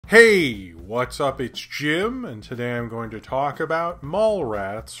Hey, what's up? It's Jim, and today I'm going to talk about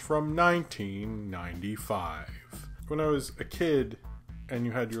Mallrats from 1995. When I was a kid and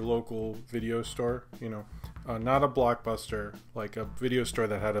you had your local video store, not a Blockbuster, like a video store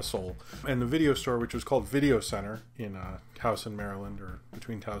that had a soul, and the video store, which was called Video Center in Towson, Maryland, or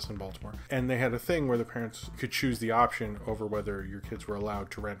between Towson and Baltimore, and they had a thing where the parents could choose the option over whether your kids were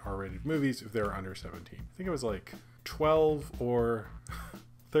allowed to rent R-rated movies if they were under 17. I think it was like 12 or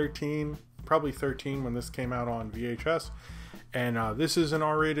 13, probably 13 when this came out on VHS, and this is an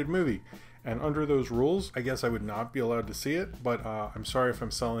R-rated movie, and under those rules I guess I would not be allowed to see it, but I'm sorry if I'm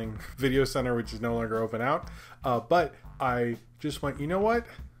selling Video Center, which is no longer open out, but I just went, you know what,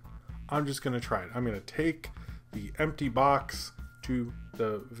 I'm just gonna try it. I'm gonna take the empty box to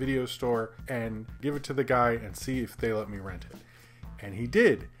the video store and give it to the guy and see if they let me rent it, and he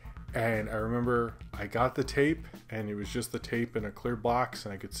did. And I remember I got the tape, and it was just the tape in a clear box,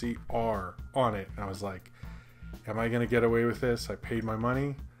 and I could see R on it. And I was like, am I going to get away with this? I paid my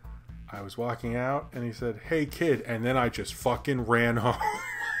money. I was walking out, and he said, hey, kid. And then I just fucking ran home.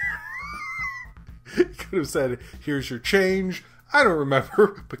 He could have said, here's your change. I don't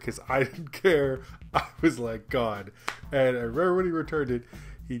remember, because I didn't care. I was like, God. And I remember when he returned it,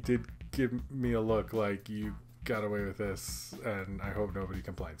 he did give me a look like, you got away with this, and I hope nobody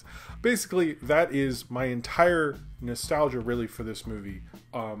complains. Basically, that is my entire nostalgia really for this movie.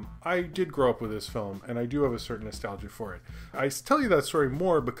 I did grow up with this film, and I do have a certain nostalgia for it. I tell you that story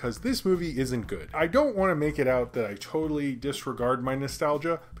more because this movie isn't good. I don't want to make it out that I totally disregard my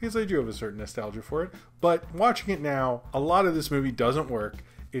nostalgia, because I do have a certain nostalgia for it, but watching it now, a lot of this movie doesn't work.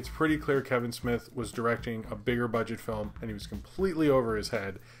 It's pretty clear Kevin Smith was directing a bigger budget film, and he was completely over his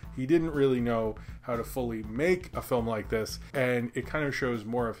head. He didn't really know how to fully make a film like this, and it kind of shows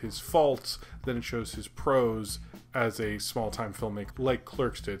more of his faults than it shows his pros as a small-time filmmaker, like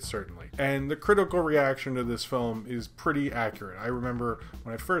Clerks did, certainly. And the critical reaction to this film is pretty accurate. I remember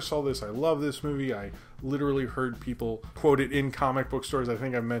when I first saw this, I love this movie. I literally heard people quote it in comic book stores. I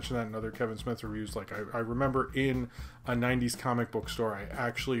think I mentioned that in other Kevin Smith reviews. Like, I remember in a 90s comic book store, I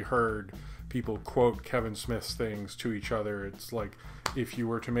actually heard people quote Kevin Smith's things to each other. It's like if you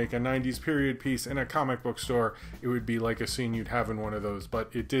were to make a 90s period piece in a comic book store, it would be like a scene you'd have in one of those, but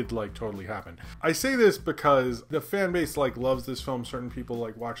it did like totally happen. I say this because the fan base like loves this film. Certain people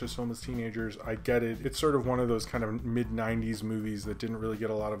like watch this film as teenagers. I get it. It's sort of one of those kind of mid-90s movies that didn't really get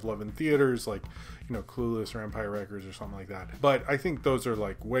a lot of love in theaters, like, Clueless or Empire Records or something like that. But I think those are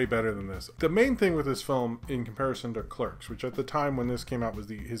like way better than this. The main thing with this film in comparison to Clerks, which at the time when this came out was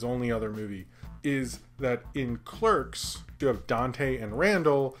his only other movie, is that in Clerks, you have Dante and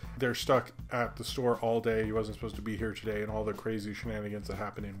Randall. They're stuck at the store all day. He wasn't supposed to be here today, and all the crazy shenanigans that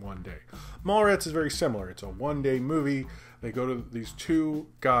happen in one day. Mallrats is very similar. It's a one-day movie. They go to these two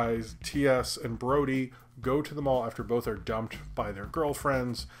guys, T.S. and Brody, go to the mall after both are dumped by their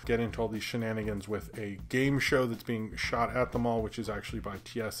girlfriends, get into all these shenanigans with a game show that's being shot at the mall, which is actually by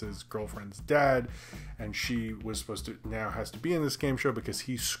T.S.'s girlfriend's dad, and she was supposed to now has to be in this game show because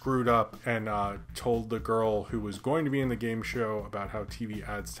he screwed up and told the girl who was going to be in the game show about how TV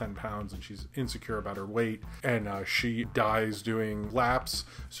adds 10 pounds and she's insecure about her weight, and she dies doing laps,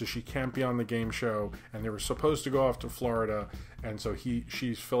 so she can't be on the game show, and they were supposed to go off to Florida, and so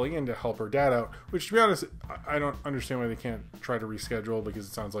she's filling in to help her dad out, which, to be honest, I don't understand why they can't try to reschedule, because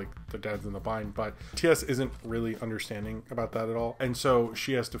it sounds like the dad's in the bind, but TS isn't really understanding about that at all, and so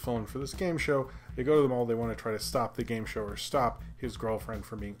she has to fill in for this game show. They go to the mall, they want to try to stop the game show or stop his girlfriend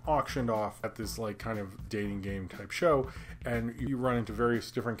from being auctioned off at this like kind of dating game type show, and you run into various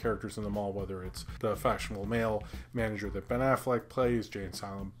different characters in the mall, whether it's the fashionable male manager that Ben Affleck plays, Jay and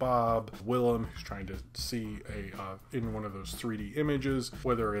Silent Bob, Willem, who's trying to see in one of those 3D images,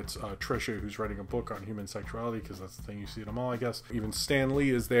 whether it's Trisha, who's writing a book on human sexuality, because that's the thing you see at a mall, I guess. Even Stan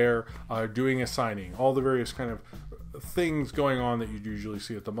Lee is there doing a signing, all the various kind of things going on that you'd usually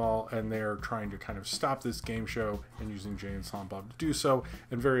see at the mall, and they're trying to kind of stop this game show and using Jay and Silent Bob to do so,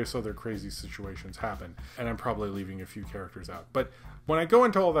 and various other crazy situations happen, and I'm probably leaving a few characters out. But when I go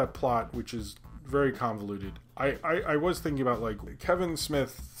into all that plot, which is very convoluted, I was thinking about, like, Kevin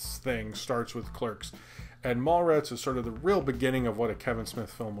Smith's thing starts with Clerks, and Mallrats is sort of the real beginning of what a Kevin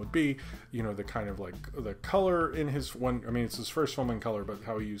Smith film would be. The kind of like the color in his one, I mean, it's his first film in color, but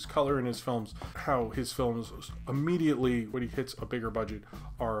how he used color in his films, how his films immediately, when he hits a bigger budget,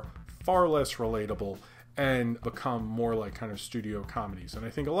 are far less relatable and become more like kind of studio comedies. And I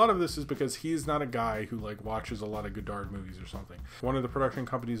think a lot of this is because he's not a guy who like watches a lot of Godard movies or something. One of the production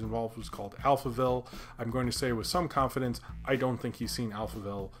companies involved was called Alphaville. I'm going to say with some confidence, I don't think he's seen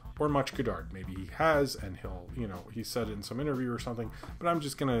Alphaville or much Godard. Maybe he has, and he'll, he said it in some interview or something, but I'm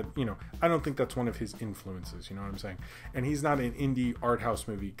just gonna, I don't think that's one of his influences, you know what I'm saying? And he's not an indie art house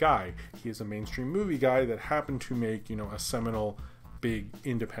movie guy. He is a mainstream movie guy that happened to make, a seminal, big,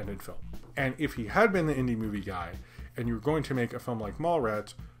 independent film. And if he had been the indie movie guy, and you were going to make a film like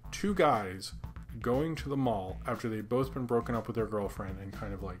Mallrats, two guys going to the mall after they've both been broken up with their girlfriend and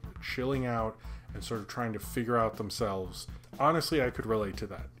kind of like chilling out and sort of trying to figure out themselves. Honestly, I could relate to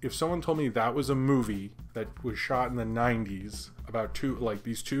that. If someone told me that was a movie that was shot in the 90s about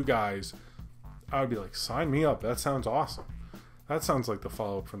these two guys, I would be like, sign me up. That sounds awesome. That sounds like the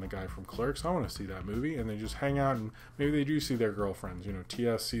follow-up from the guy from Clerks. I want to see that movie. And they just hang out, and maybe they do see their girlfriends.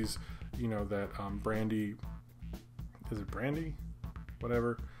 TS sees, that Brandy, is it Brandy?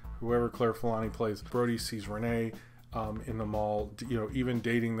 Whatever. Whoever Claire Filani plays. Brody sees Renee in the mall, even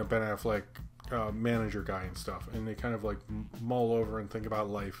dating the Ben Affleck manager guy and stuff. And they kind of like mull over and think about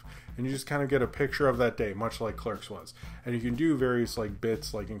life. And you just kind of get a picture of that day, much like Clerks was. And you can do various like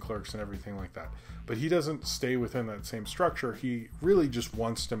bits like in Clerks and everything like that. But he doesn't stay within that same structure. He really just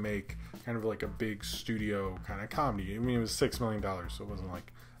wants to make kind of like a big studio kind of comedy. I mean, it was $6 million, so it wasn't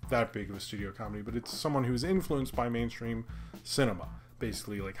like that big of a studio comedy. But it's someone who's influenced by mainstream cinema.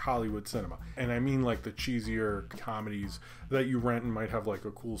 Basically like Hollywood cinema. And I mean like the cheesier comedies that you rent and might have like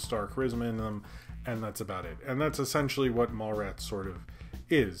a cool star charisma in them, and that's about it. And that's essentially what Mallrats sort of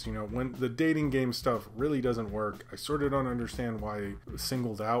is. When the dating game stuff really doesn't work, I sort of don't understand why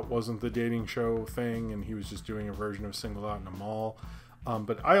Singled Out wasn't the dating show thing and he was just doing a version of Singled Out in a mall.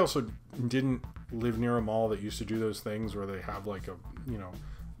 But I also didn't live near a mall that used to do those things where they have like a,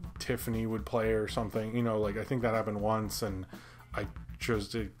 Tiffany would play or something, I think that happened once, and I chose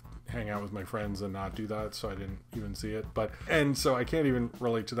to hang out with my friends and not do that, so I didn't even see it. And so I can't even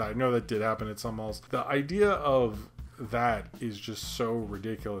relate to that. I know that did happen at some malls. The idea of that is just so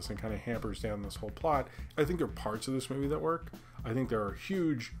ridiculous and kind of hampers down this whole plot. I think there are parts of this movie that work. I think there are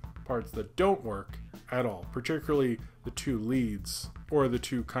huge parts that don't work at all, particularly the two leads, or the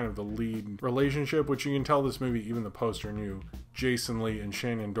two kind of the lead relationship, which you can tell this movie, even the poster knew Jason Lee and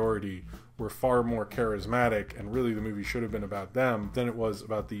Shannon Doherty were far more charismatic, and really the movie should have been about them than it was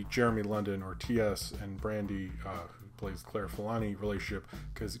about the Jeremy London or T.S. and Brandy, who plays Claire Filani, relationship,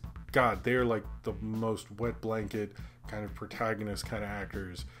 because God, they're like the most wet blanket kind of protagonist kind of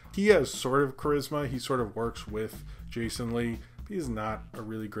actors. He has sort of charisma. He sort of works with Jason Lee. He's not a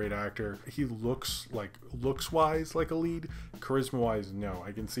really great actor. He looks-wise like a lead. Charisma-wise, no.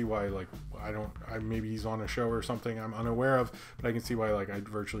 I can see why, maybe he's on a show or something I'm unaware of, but I can see why, I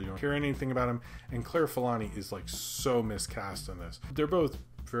virtually don't hear anything about him. And Claire Filani is, so miscast in this. They're both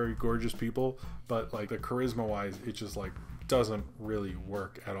very gorgeous people, but, the charisma-wise, it just, doesn't really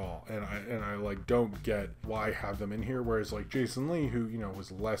work at all. And I don't get why have them in here, whereas, Jason Lee, who, was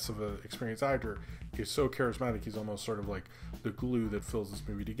less of an experienced actor, is so charismatic. He's almost sort of the glue that fills this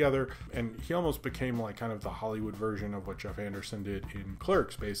movie together, and he almost became kind of the Hollywood version of what Jeff Anderson did in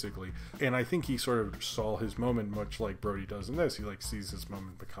Clerks, basically. And I think he sort of saw his moment, much like Brody does in this. He sees his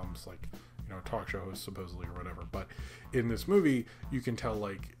moment, becomes a talk show host supposedly or whatever. But in this movie, you can tell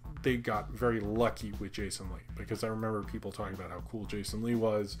they got very lucky with Jason Lee, because I remember people talking about how cool Jason Lee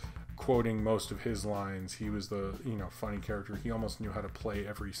was, quoting most of his lines. He was the funny character. He almost knew how to play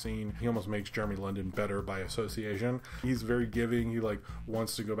every scene. He almost makes Jeremy London better by association. He's very giving. He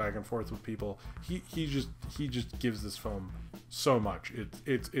wants to go back and forth with people. He just gives this film so much.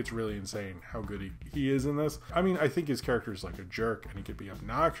 It's really insane how good he is in this. I mean, I think his character is a jerk and he could be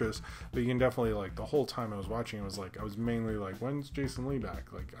obnoxious, but you can definitely the whole time I was watching it was I was mainly when's Jason Lee back?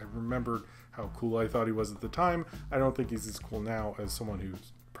 I remembered how cool I thought he was at the time. I don't think he's as cool now as someone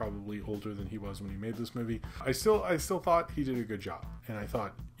who's probably older than he was when he made this movie. I still thought he did a good job, and I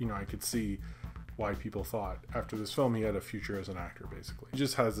thought I could see why people thought after this film he had a future as an actor. Basically, he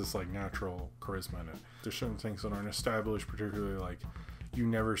just has this natural charisma in it. There's certain things that aren't established, particularly you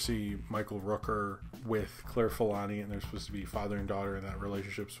never see Michael Rooker with Claire Filani, and they're supposed to be father and daughter, and that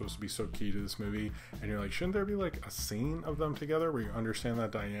relationship's supposed to be so key to this movie. And you're shouldn't there be a scene of them together where you understand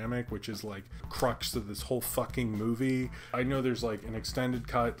that dynamic, which is crux to this whole fucking movie? I know there's an extended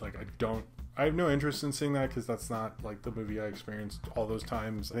cut. I have no interest in seeing that, because that's not the movie I experienced all those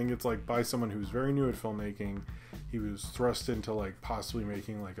times. I think it's by someone who's very new at filmmaking. He was thrust into possibly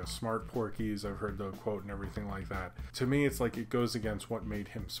making a Smart Porky's. I've heard the quote and everything like that. To me, it's it goes against what made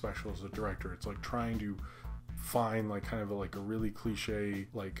him special as a director. It's trying to find kind of a really cliche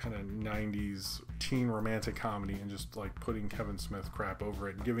kind of 90s teen romantic comedy and just like putting Kevin Smith crap over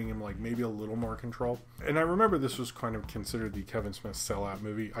it and giving him like maybe a little more control. And I remember this was kind of considered the Kevin Smith sellout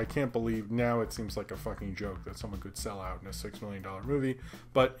movie. I can't believe now it seems like a fucking joke that someone could sell out in a $6 million movie,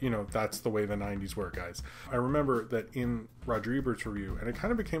 but you know, that's the way the 90s were, guys. I remember that in Roger Ebert's review, and it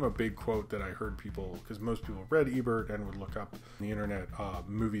kind of became a big quote that I heard people, because most people read Ebert and would look up on the internet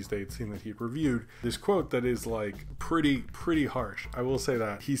movies they had seen that he'd reviewed, this quote that is like pretty harsh. I will say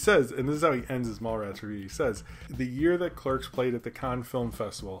that. He says, and this is how he ends his Mallrats review, he says, "The year that Clerks played at the Cannes Film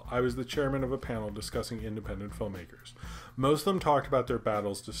Festival, I was the chairman of a panel discussing independent filmmakers. Most of them talked about their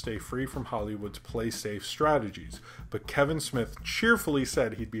battles to stay free from Hollywood's play-safe strategies, but Kevin Smith cheerfully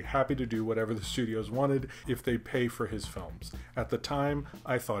said he'd be happy to do whatever the studios wanted if they'd pay for his films. At the time,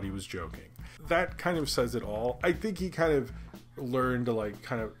 I thought he was joking." That kind of says it all. I think he kind of learned to like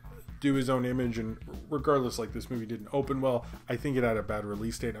kind of do his own image, and regardless, like, this movie didn't open well. I think it had a bad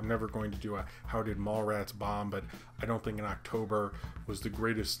release date. I'm never going to do a how did Mallrats bomb, but I don't think in October was the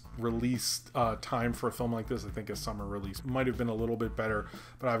greatest release time for a film like this. I think a summer release might have been a little bit better,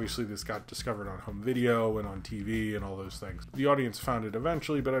 but obviously this got discovered on home video and on TV and all those things. The audience found it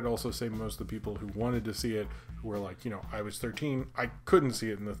eventually, but I'd also say most of the people who wanted to see it, who were like, you know, I was 13, I couldn't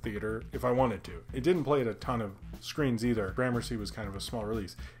see it in the theater if I wanted to. It didn't play at a ton of screens either. Gramercy was kind of a small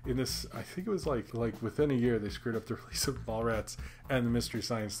release. In this, I think it was like within a year they screwed up the release of Mallrats and the Mystery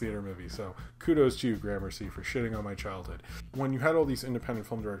Science Theater movie. So kudos to you, Gramercy, for shitting on my childhood. When you had all these independent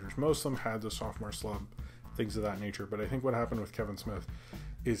film directors, most of them had the sophomore slump, things of that nature. But I think what happened with Kevin Smith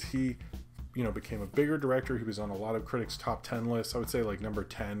is he, you know, became a bigger director. He was on a lot of critics' top 10 lists. I would say like number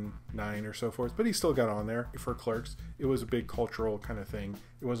 10, 9 or so forth. But he still got on there for Clerks. It was a big cultural kind of thing.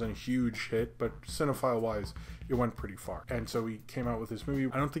 It wasn't a huge hit, but cinephile-wise, it went pretty far. And so he came out with this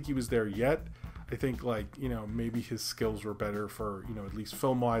movie. I don't think he was there yet. I think, like, you know, maybe his skills were better for, you know, at least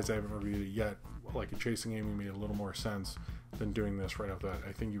film-wise. I haven't reviewed it yet. Like, a Chasing Amy made a little more sense than doing this right off the bat.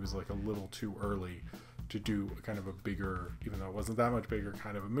 I think he was like a little too early to do kind of a bigger, even though it wasn't that much bigger,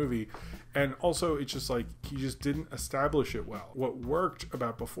 kind of a movie. And also, it's just like, he just didn't establish it well. What worked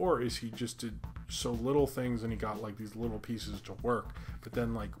about before is he just did so little things and he got like these little pieces to work. But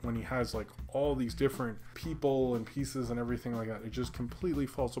then, like, when he has like all these different people and pieces and everything like that, it just completely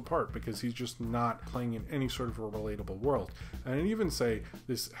falls apart because he's just not playing in any sort of a relatable world. And I'd even say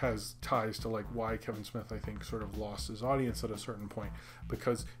this has ties to like why Kevin Smith, I think, sort of lost his audience at a certain point,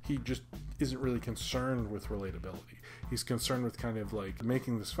 because he just isn't really concerned with relatability. He's concerned with kind of like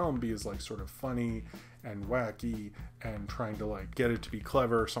making this film be as like sort of funny and wacky and trying to like get it to be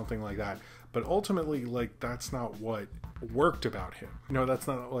clever or something like that. But ultimately, like, that's not what worked about him. You know, that's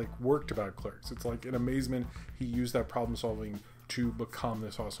not like worked about Clerks. It's like an amazement. He used that problem solving to become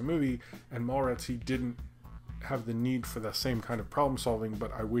this awesome movie. And Mallrats, he didn't have the need for the same kind of problem solving,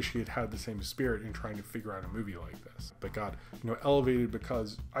 but I wish he had had the same spirit in trying to figure out a movie like this. But got, you know, elevated,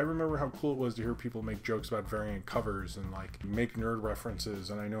 because I remember how cool it was to hear people make jokes about variant covers and like make nerd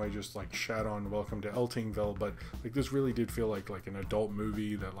references. And I know I just like shat on Welcome to Eltingville, but like this really did feel like an adult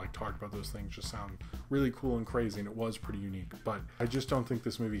movie that like talked about those things. Just sound really cool and crazy, and it was pretty unique. But I just don't think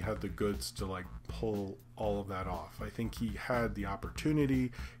this movie had the goods to like pull all of that off. I think he had the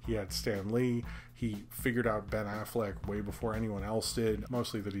opportunity. He had Stan Lee. He figured out Ben Affleck way before anyone else did,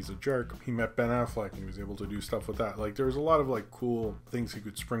 mostly that he's a jerk. He met Ben Affleck and he was able to do stuff with that. Like, there was a lot of like cool things he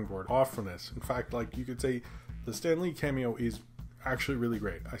could springboard off from this. In fact, like, you could say the Stan Lee cameo is actually really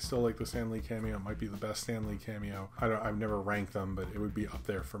great. I still like the Stan Lee cameo. It might be the best Stan Lee cameo. I've never ranked them, but it would be up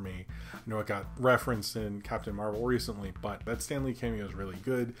there for me. I know it got referenced in Captain Marvel recently, but that Stan Lee cameo is really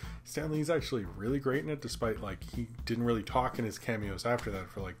good. Stan Lee's actually really great in it, despite like he didn't really talk in his cameos after that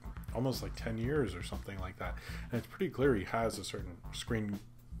for like almost like 10 years or something like that. And it's pretty clear he has a certain screen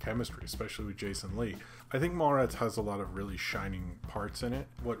chemistry, especially with Jason Lee. I think Mallrats has a lot of really shining parts in it.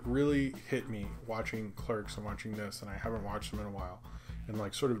 What really hit me watching Clerks and watching this, and I haven't watched them in a while, and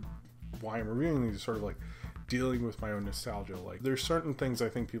like sort of why I'm reviewing these, sort of like dealing with my own nostalgia. Like, there's certain things I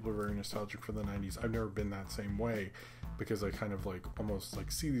think people are very nostalgic for the 90s. I've never been that same way, because I kind of like almost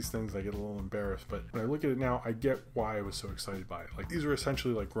like see these things, I get a little embarrassed. But when I look at it now, I get why I was so excited by it. Like, these are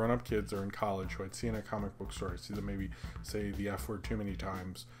essentially like grown-up kids or in college who I'd see in a comic book store. I'd see them maybe say the F word too many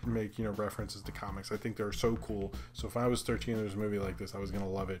times, make, you know, references to comics. I think they're so cool. So if I was 13 and there was a movie like this, I was gonna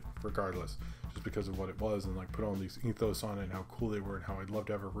love it regardless, just because of what it was, and like put all these ethos on it and how cool they were, and how I'd love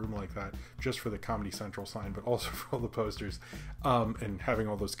to have a room like that just for the Comedy Central sign, but also for all the posters, and having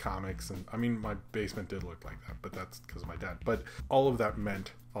all those comics. And I mean, my basement did look like that, but that's because of my dad. But all of that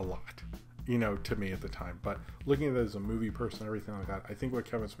meant a lot, you know, to me at the time. But looking at it as a movie person, everything like that, I think what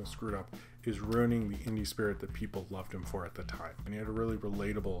Kevin Smith screwed up is ruining the indie spirit that people loved him for at the time. And he had a really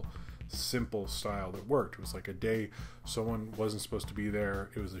relatable simple style that worked. It was like a day someone wasn't supposed to be there,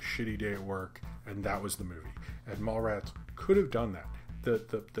 it was a shitty day at work, and that was the movie. And Mallrats could have done that.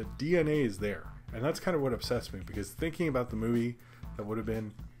 The DNA is there, and that's kind of what upsets me, because thinking about the movie that would have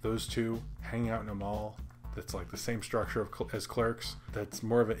been those two hanging out in a mall, that's like the same structure as Clerks, that's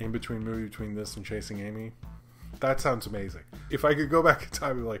more of an in-between movie between this and Chasing Amy, that sounds amazing. If I could go back in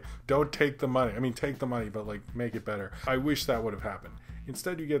time and like, don't take the money, I mean take the money, but like make it better. I wish that would have happened.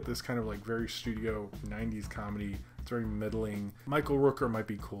 Instead you get this kind of like very studio 90s comedy. It's very middling. Michael Rooker might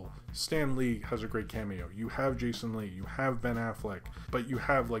be cool. Stan Lee has a great cameo. You have Jason Lee, you have Ben Affleck, but you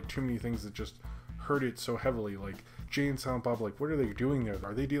have like too many things that just hurt it so heavily. Like Jay and Silent Bob, like what are they doing there?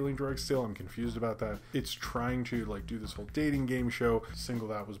 Are they dealing drugs still? I'm confused about that. It's trying to like do this whole dating game show. Single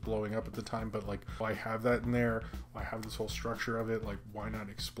that was blowing up at the time, but like why have that in there? Why have this whole structure of it? Like why not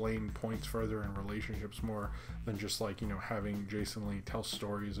explain points further and relationships more than just like, you know, having Jason Lee tell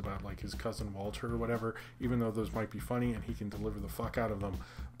stories about like his cousin Walter or whatever, even though those might be funny and he can deliver the fuck out of them.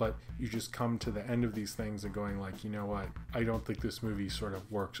 But you just come to the end of these things and going like, you know what, I don't think this movie sort of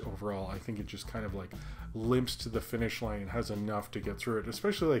works overall. I think it just kind of like limps to the finish line and has enough to get through it,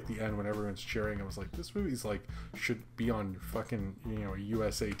 especially like the end when everyone's cheering. I was like, this movie's like should be on fucking, you know, a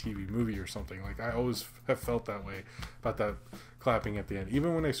USA TV movie or something. Like I always have felt that way about that clapping at the end,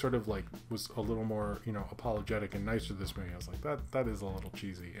 even when I sort of like was a little more, you know, apologetic and nice to this movie. I was like, that is a little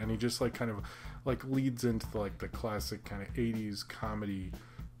cheesy. And he just like kind of like leads into like the classic kind of 80s comedy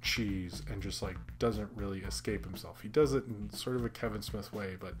cheese and just like doesn't really escape himself. He does it in sort of a Kevin Smith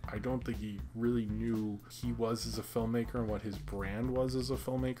way, but I don't think he really knew he was as a filmmaker and what his brand was as a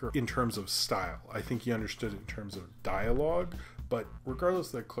filmmaker in terms of style. I think he understood it in terms of dialogue, but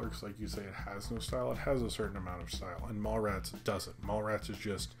regardless that Clerks, like you say, it has no style, it has a certain amount of style, and Mallrats doesn't. Mallrats is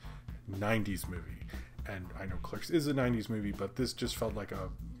just 90s movie, and I know Clerks is a 90s movie, but this just felt like a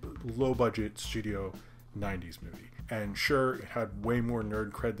low budget studio 90s movie. And sure, it had way more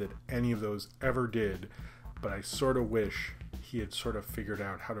nerd cred than any of those ever did, but I sort of wish he had sort of figured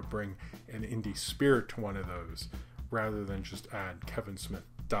out how to bring an indie spirit to one of those rather than just add Kevin Smith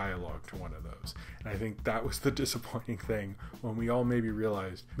dialogue to one of those. And I think that was the disappointing thing when we all maybe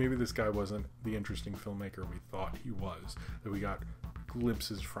realized maybe this guy wasn't the interesting filmmaker we thought he was, that we got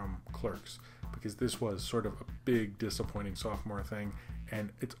glimpses from Clerks, because this was sort of a big disappointing sophomore thing. And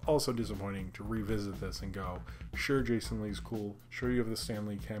it's also disappointing to revisit this and go, sure, Jason Lee's cool, sure you have the Stan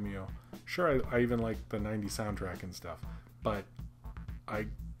Lee cameo, sure I even like the 90s soundtrack and stuff, but I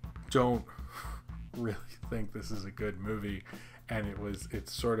don't really think this is a good movie. And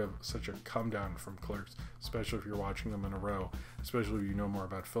it's sort of such a come down from Clerks, especially if you're watching them in a row, especially if you know more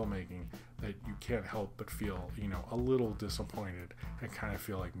about filmmaking, that you can't help but feel, you know, a little disappointed and kind of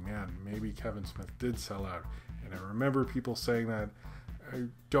feel like, man, maybe Kevin Smith did sell out. And I remember people saying that. I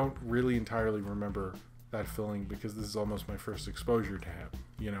don't really entirely remember that feeling because this is almost my first exposure to him.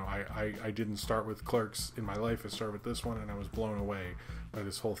 You know, I didn't start with Clerks in my life. I started with this one and I was blown away by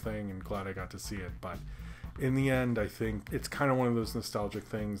this whole thing and glad I got to see it. But in the end, I think it's kind of one of those nostalgic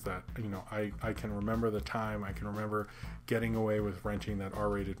things that, you know, I can remember the time. I can remember getting away with renting that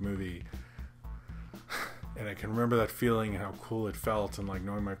R-rated movie. And I can remember that feeling and how cool it felt, and like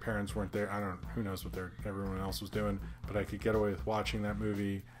knowing my parents weren't there. Who knows what everyone else was doing, but I could get away with watching that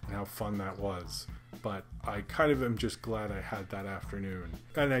movie and how fun that was. But I kind of am just glad I had that afternoon,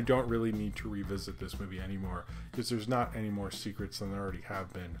 and I don't really need to revisit this movie anymore because there's not any more secrets than there already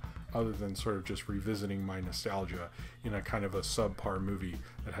have been, other than sort of just revisiting my nostalgia in a kind of a subpar movie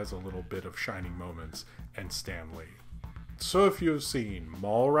that has a little bit of shining moments and Stan Lee. So if you've seen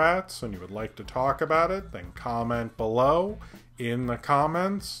Mallrats and you would like to talk about it, then comment below in the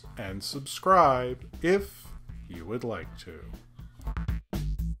comments and subscribe if you would like to.